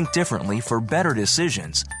to think differently for better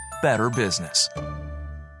decisions, better business.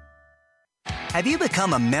 Have you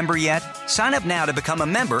become a member yet? Sign up now to become a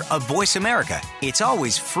member of Voice America. It's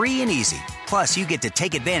always free and easy. Plus, you get to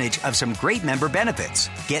take advantage of some great member benefits.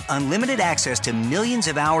 Get unlimited access to millions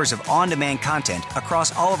of hours of on-demand content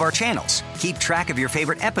across all of our channels. Keep track of your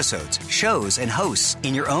favorite episodes, shows, and hosts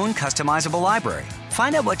in your own customizable library.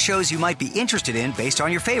 Find out what shows you might be interested in based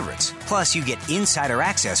on your favorites. Plus, you get insider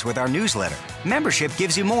access with our newsletter. Membership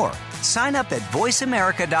gives you more. Sign up at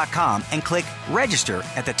voiceamerica.com and click register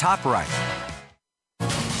at the top right.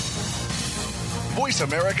 Voice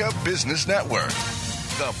America Business Network,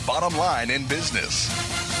 the bottom line in business.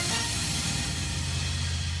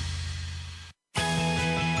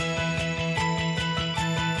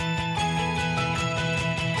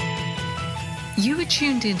 You are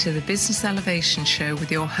tuned into the Business Elevation Show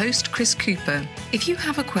with your host, Chris Cooper. If you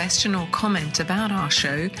have a question or comment about our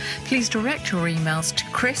show, please direct your emails to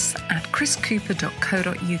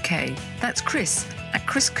chris@chriscooper.co.uk. That's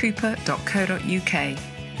chris@chriscooper.co.uk.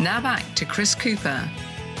 Now back to Chris Cooper.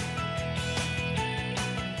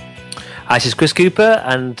 Hi, this is Chris Cooper,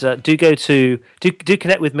 and do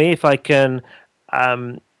connect with me if I can.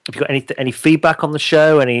 If you've got any feedback on the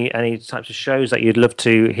show, any types of shows that you'd love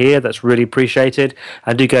to hear, that's really appreciated.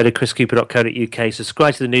 And do go to chriscooper.co.uk,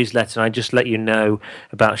 subscribe to the newsletter, and I just let you know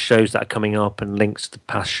about shows that are coming up and links to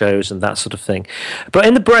past shows and that sort of thing. But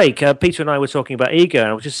in the break, Peter and I were talking about ego, and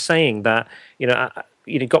I was just saying that,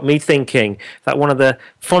 got me thinking that one of the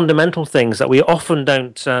fundamental things that we often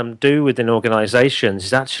don't do within organizations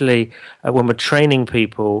is actually when we're training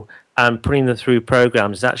people and putting them through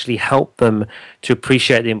programs, actually help them to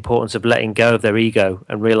appreciate the importance of letting go of their ego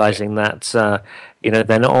and realizing that they're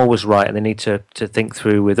not always right and they need to think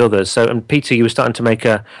through with others. So, and Peter, you were starting to make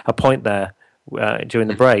a point there during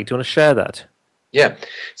the break. Do you want to share that? Yeah.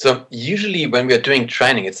 So usually when we are doing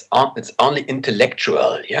training, it's only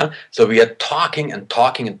intellectual. Yeah. So we are talking and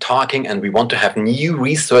talking and talking, and we want to have new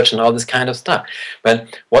research and all this kind of stuff.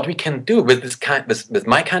 But what we can do with this with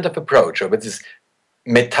my kind of approach, or with this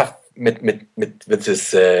with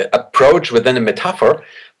this approach within a metaphor,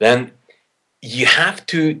 then you have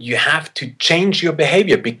to change your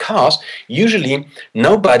behavior, because usually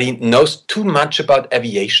nobody knows too much about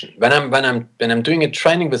aviation. When I'm doing a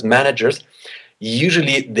training with managers,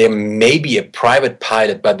 usually there may be a private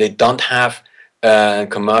pilot, but they don't have a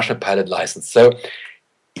commercial pilot license. So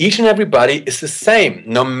each and everybody is the same,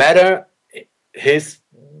 no matter his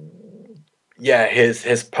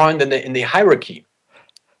point in the hierarchy.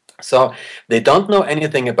 So they don't know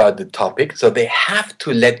anything about the topic, so they have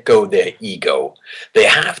to let go their ego. They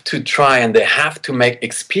have to try and they have to make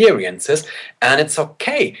experiences, and it's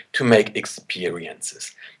okay to make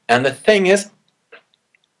experiences. And the thing is,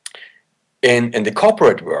 in the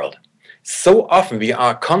corporate world, so often we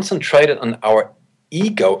are concentrated on our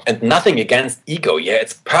ego, and nothing against ego. Yeah,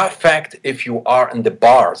 it's perfect if you are in the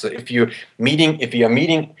bar. So if you are meeting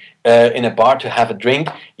in a bar to have a drink,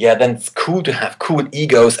 yeah, then it's cool to have cool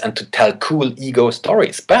egos and to tell cool ego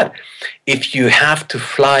stories. But if you have to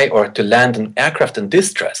fly or to land an aircraft in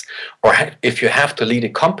distress, or if you have to lead a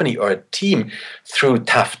company or a team through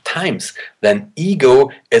tough times, then ego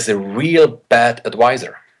is a real bad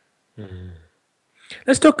advisor. Mm.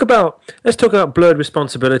 Let's talk about blurred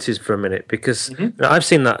responsibilities for a minute, because I've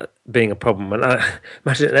seen that being a problem. When I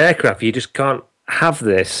imagine an aircraft, you just can't have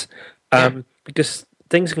this because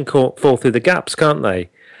things can fall through the gaps, can't they?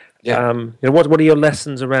 Yeah. What are your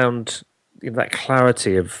lessons around that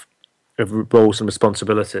clarity of roles and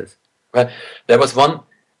responsibilities? Well, there was one.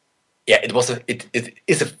 Yeah, it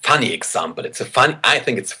is a funny example. I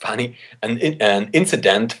think it's funny. An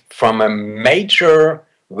incident from a major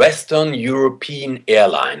Western European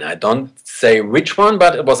airline. I don't say which one,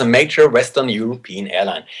 but it was a major Western European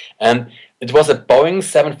airline. And it was a Boeing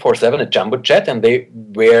 747, a jumbo jet, and they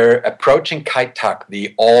were approaching Kai Tak,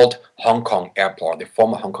 the old Hong Kong airport, the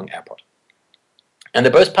former Hong Kong airport. And the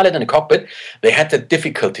both pilot and the cockpit, they had the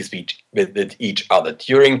difficulties with each other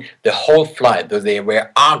during the whole flight. They were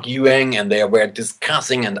arguing and they were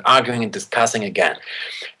discussing and arguing and discussing again.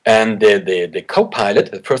 And the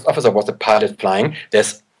co-pilot, the first officer, was the pilot flying.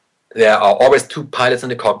 There are always two pilots in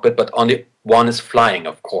the cockpit, but only one is flying,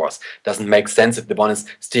 of course. Doesn't make sense if the one is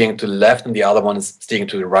steering to the left and the other one is steering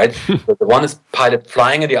to the right. But the one is pilot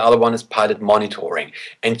flying and the other one is pilot monitoring.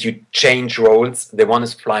 And you change roles. The one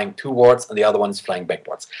is flying towards and the other one is flying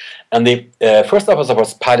backwards. And the first officer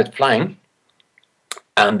was pilot flying.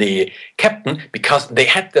 And the captain, because they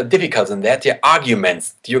had their difficulties and they had their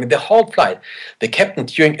arguments during the whole flight, the captain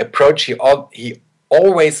during approach, he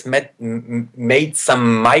always made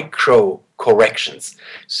some micro corrections.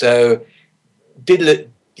 So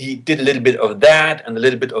he did a little bit of that and a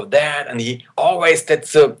little bit of that, and he always did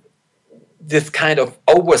this kind of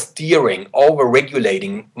oversteering,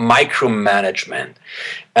 over-regulating, micromanagement.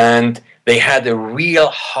 And they had a real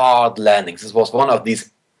hard landings. This was one of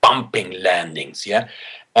these bumping landings, yeah.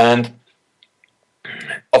 And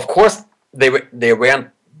of course, they weren't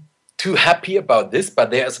too happy about this, but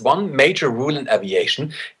there's one major rule in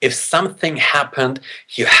aviation. If something happened,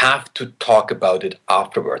 you have to talk about it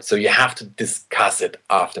afterwards. So you have to discuss it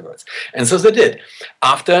afterwards. And so they did.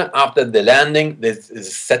 After the landing, they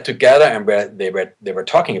sat together and they were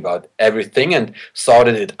talking about everything and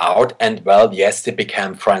sorted it out. And well, yes, they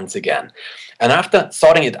became friends again. And after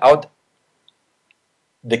sorting it out,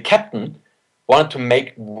 the captain wanted to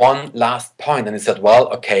make one last point, and he said, well,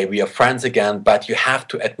 okay, we are friends again, but you have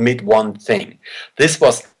to admit one thing. This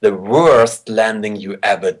was the worst landing you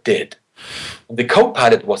ever did. The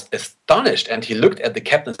co-pilot was astonished, and he looked at the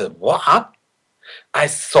captain and said, what? I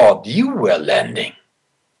thought you were landing.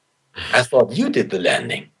 I thought you did the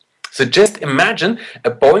landing. So just imagine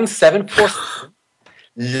a Boeing 747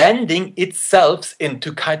 landing itself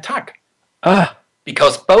into Kai Tak.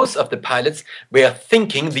 Because both of the pilots were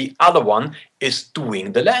thinking the other one is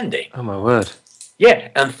doing the landing. Oh, my word. Yeah,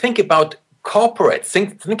 and think about corporates.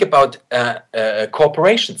 Think about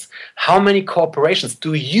corporations. How many corporations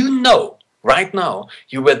do you know right now?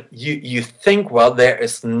 You think, well, there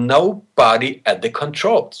is nobody at the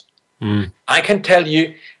controls. I can tell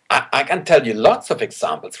you lots of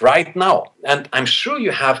examples right now, and I'm sure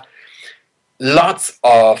you have lots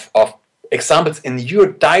of examples in your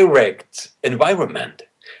direct environment.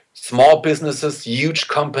 Small businesses, huge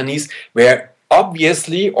companies, where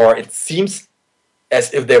obviously, or it seems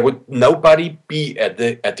as if there would nobody be at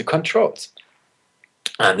the controls.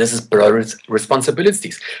 And this is broader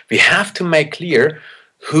responsibilities. We have to make clear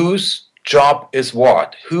whose job is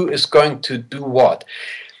what, who is going to do what.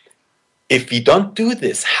 If we don't do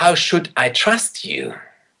this, how should I trust you?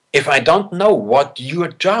 If I don't know what your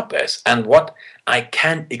job is and what I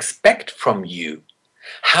can expect from you,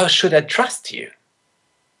 how should I trust you?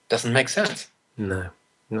 Doesn't make sense. No,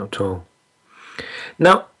 not at all.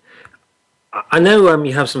 Now, I know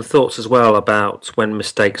you have some thoughts as well about when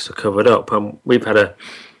mistakes are covered up. We've had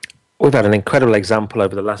an incredible example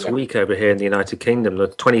over the last week over here in the United Kingdom.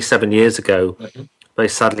 27 years ago, very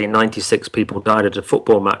sadly, 96 people died at a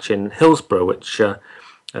football match in Hillsborough, which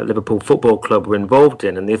Liverpool Football Club were involved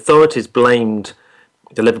in, and the authorities blamed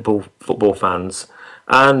the Liverpool football fans,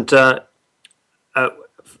 and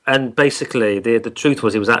basically the truth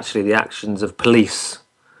was it was actually the actions of police.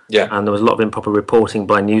 Yeah. And there was a lot of improper reporting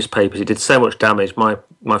by newspapers. It did so much damage. My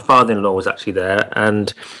father-in-law was actually there,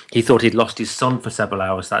 and he thought he'd lost his son for several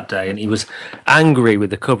hours that day, and he was angry with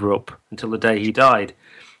the cover-up until the day he died.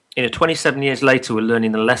 27 years later, we're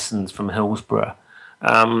learning the lessons from Hillsborough.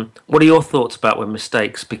 What are your thoughts about when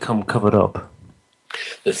mistakes become covered up?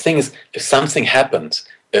 The thing is, if something happens,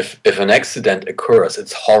 if an accident occurs,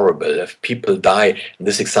 it's horrible. If people die, in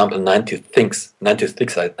this example, 96,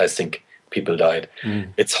 I think, people died.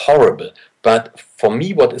 It's horrible. But for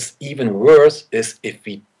me, what is even worse is if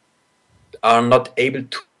we are not able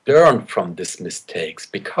to learn from these mistakes.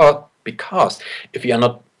 Because if we are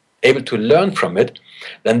not able to learn from it,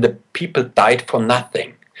 then the people died for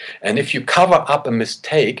nothing. And if you cover up a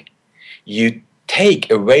mistake, you take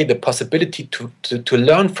away the possibility to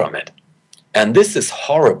learn from it. And this is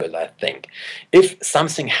horrible, I think. If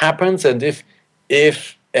something happens and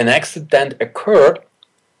if an accident occurred,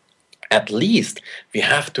 at least we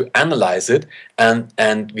have to analyze it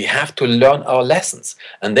and we have to learn our lessons.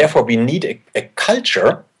 And therefore we need a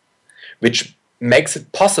culture which makes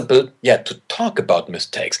it possible, to talk about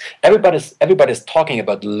mistakes. Everybody's talking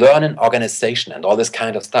about learning organization and all this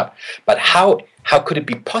kind of stuff. But how could it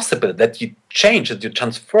be possible that you change, that you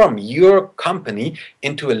transform your company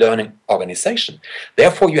into a learning organization?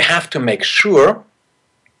 Therefore, you have to make sure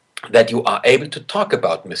that you are able to talk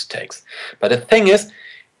about mistakes. But the thing is,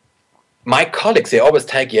 my colleagues, they always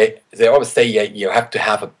say, you have to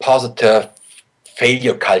have a positive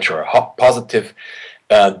failure culture, a positive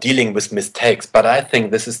dealing with mistakes. But I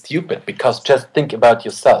think this is stupid, because just think about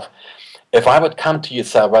yourself. If I would come to you and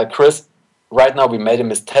say, well, Chris, right now we made a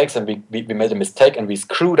mistake and we made a mistake and we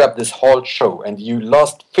screwed up this whole show and you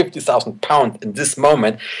lost 50,000 pounds in this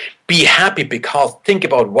moment, be happy, because think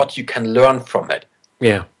about what you can learn from it.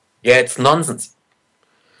 Yeah, it's nonsense.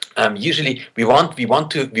 Usually we want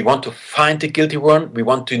to find the guilty one. We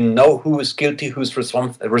want to know who is guilty, who's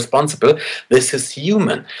responsible. This is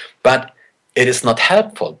human, but it is not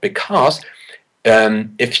helpful, because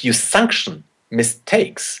if you sanction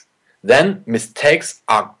mistakes, then mistakes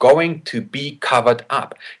are going to be covered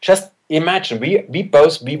up. Just imagine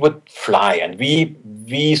we would fly and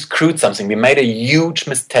we screwed something. We made a huge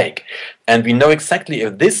mistake, and we know exactly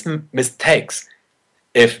if this mistakes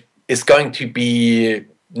is going to be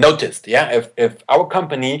noticed. Yeah, if our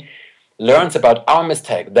company learns about our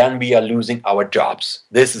mistake, then we are losing our jobs.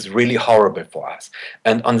 This is really horrible for us.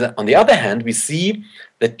 And on the other hand, we see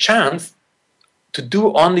the chance to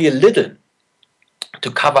do only a little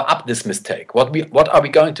to cover up this mistake. What are we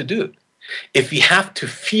going to do? If we have to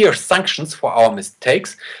fear sanctions for our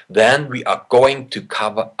mistakes, then we are going to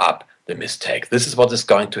cover up the mistake. This is what is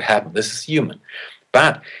going to happen. This is human.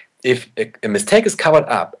 But if a mistake is covered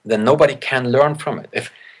up, then nobody can learn from it.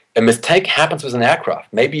 If a mistake happens with an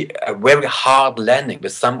aircraft, maybe a very hard landing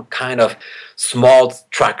with some kind of small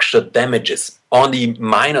structure damages, only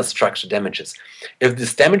minor structure damages. If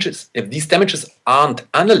these damages aren't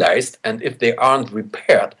analyzed and if they aren't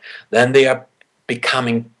repaired, then they are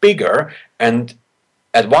becoming bigger, and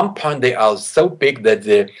at one point they are so big that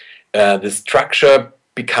the structure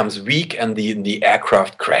becomes weak and the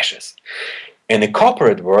aircraft crashes. In the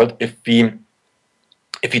corporate world, if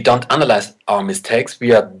we don't analyze our mistakes,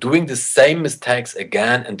 we are doing the same mistakes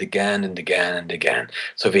again and again and again and again.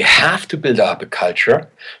 So we have to build up a culture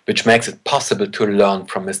which makes it possible to learn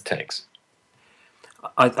from mistakes.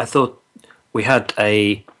 I thought we had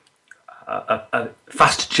a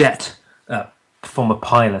fast jet former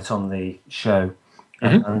pilot on the show,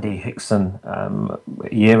 Andy Hickson, a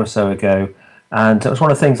year or so ago, and it was one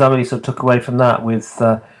of the things I really sort of took away from that. With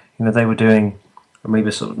they were doing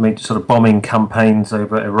maybe sort of bombing campaigns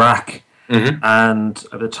over Iraq, and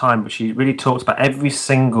at the time, but she really talked about every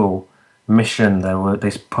single mission.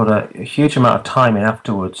 They put a huge amount of time in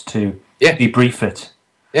afterwards to debrief it.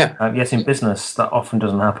 Yeah. Yes, in business that often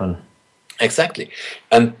doesn't happen. Exactly,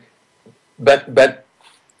 but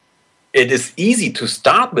it is easy to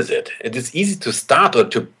start with it. It is easy to start or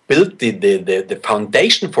to build the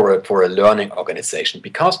foundation for a learning organization,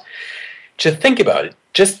 because just think about it.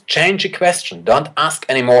 Just change a question. Don't ask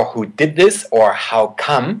anymore who did this or how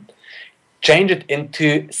come. Change it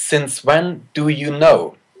into since when do you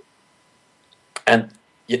know? And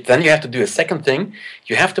then you have to do a second thing.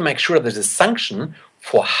 You have to make sure there's a sanction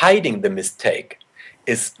for hiding the mistake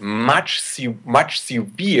is much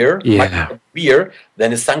severe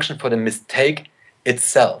than a sanction for the mistake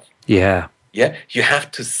itself. Yeah. You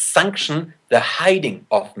have to sanction the hiding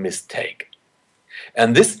of mistake.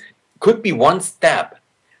 And this could be one step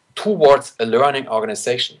towards a learning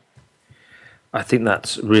organization. I think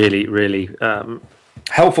that's really, really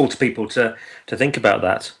helpful to people to think about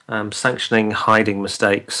that, sanctioning, hiding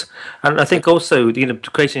mistakes. And I think also,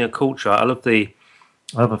 creating a culture. I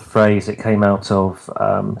love a phrase that came out of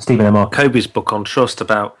Stephen M. R. Covey's book on trust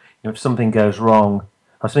about, if something goes wrong,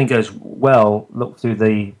 or something goes well, look through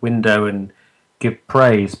the window and give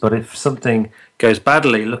praise. But if something goes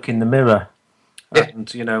badly, look in the mirror.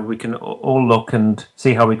 And, we can all look and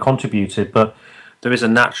see how we contributed. But there is a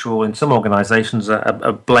natural, in some organisations,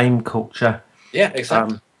 a blame culture. Yeah,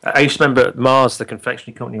 exactly. I used to remember at Mars, the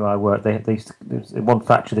confectionery company where I worked, they in one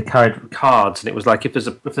factory, they carried cards, and it was like if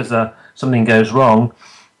there's something goes wrong,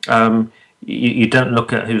 you don't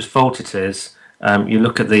look at whose fault it is. You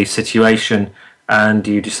look at the situation and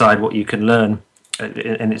you decide what you can learn.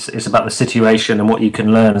 And it's about the situation and what you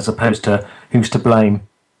can learn as opposed to who's to blame.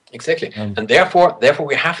 Exactly, and therefore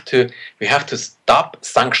we have to stop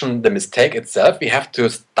sanction the mistake itself. We have to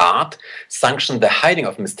start sanction the hiding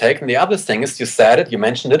of mistake. And the other thing is, you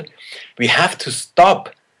mentioned it. We have to stop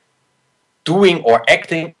doing or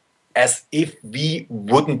acting as if we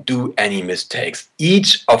wouldn't do any mistakes.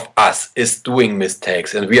 Each of us is doing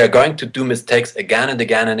mistakes, and we are going to do mistakes again and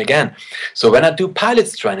again and again. So when I do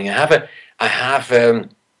pilots training, I have an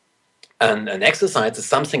exercise is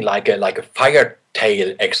something like a fire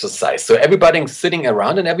tail exercise. So everybody's sitting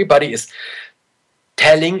around and everybody is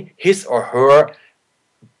telling his or her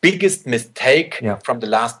biggest mistake from the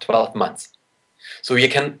last 12 months. So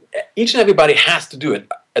each and everybody has to do it.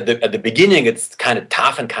 At the beginning, it's kind of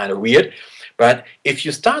tough and kind of weird. But if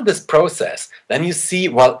you start this process, then you see,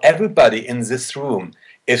 well, everybody in this room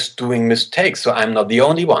is doing mistakes. So I'm not the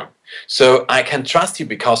only one. So I can trust you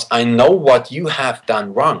because I know what you have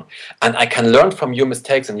done wrong, and I can learn from your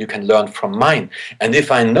mistakes, and you can learn from mine. And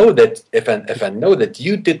if I know that, if I know that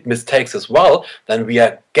you did mistakes as well, then we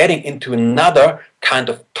are getting into another kind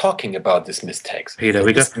of talking about these mistakes. Peter,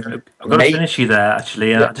 I've got to finish you there.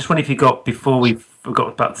 Actually, I just wonder if you got before we've got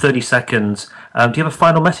about 30 seconds. Do you have a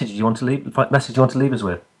final message you want to leave? Us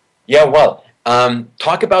with? Yeah, well,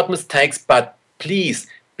 talk about mistakes, but please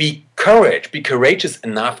be courageous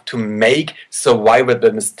enough to make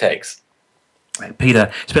survivable mistakes.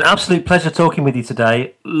 Peter, it's been an absolute pleasure talking with you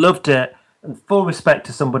today. Loved it. And full respect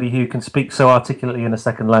to somebody who can speak so articulately in a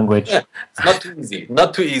second language. Yeah, it's not too easy.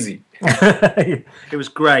 Not too easy. It was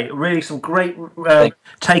great. Really, some great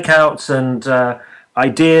takeouts and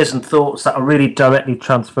ideas and thoughts that are really directly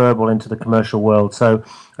transferable into the commercial world. So,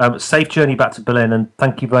 safe journey back to Berlin, and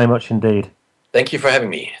thank you very much indeed. Thank you for having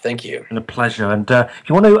me. Thank you. And a pleasure. And if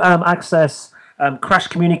you want to access Crash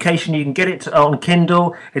Communication, you can get it on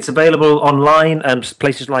Kindle. It's available online and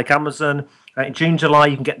places like Amazon. In June, July,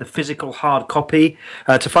 you can get the physical hard copy.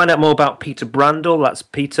 To find out more about Peter Brandl, that's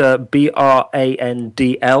Peter, BRANDL.com.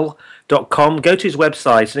 Go to his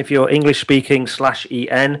website, and if you're English speaking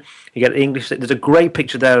 /EN, you get English. There's a great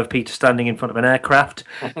picture there of Peter standing in front of an aircraft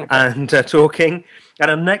and talking.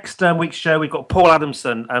 And on next week's show, we've got Paul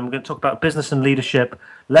Adamson. We're going to talk about business and leadership,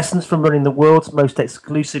 lessons from running the world's most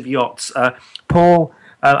exclusive yachts. Paul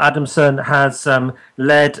Adamson has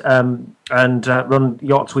led and run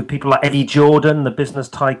yachts with people like Eddie Jordan, the business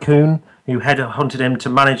tycoon, who headhunted him to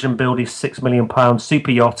manage and build his £6 million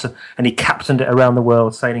super yacht, and he captained it around the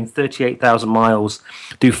world, sailing 38,000 miles,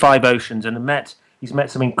 do 5 oceans, and he's met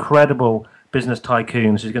some incredible business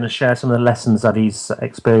tycoons. He's going to share some of the lessons that he's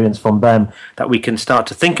experienced from them that we can start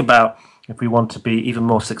to think about if we want to be even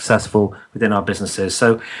more successful within our businesses.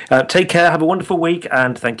 So take care, have a wonderful week,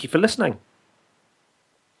 and thank you for listening.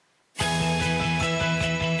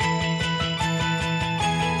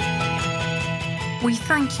 We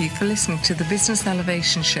thank you for listening to the Business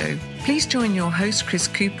Elevation Show. Please join your host, Chris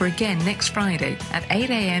Cooper, again next Friday at 8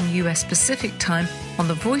 a.m. US Pacific Time on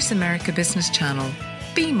the Voice America Business Channel.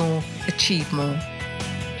 Be more, achieve more.